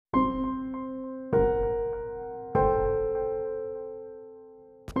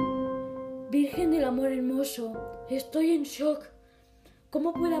Virgen del Amor Hermoso, estoy en shock.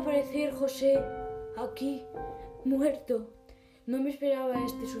 ¿Cómo puede aparecer José aquí, muerto? No me esperaba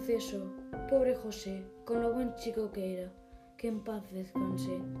este suceso. Pobre José, con lo buen chico que era. Que en paz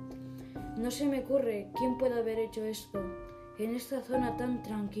descanse. No se me ocurre quién puede haber hecho esto en esta zona tan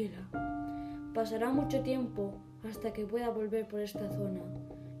tranquila. Pasará mucho tiempo hasta que pueda volver por esta zona.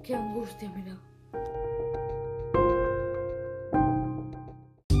 ¡Qué angustia me da!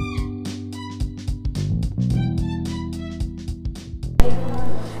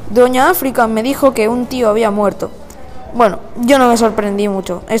 Doña África me dijo que un tío había muerto. Bueno, yo no me sorprendí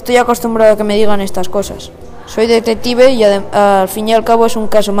mucho. Estoy acostumbrado a que me digan estas cosas. Soy detective y al fin y al cabo es un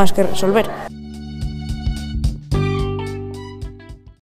caso más que resolver.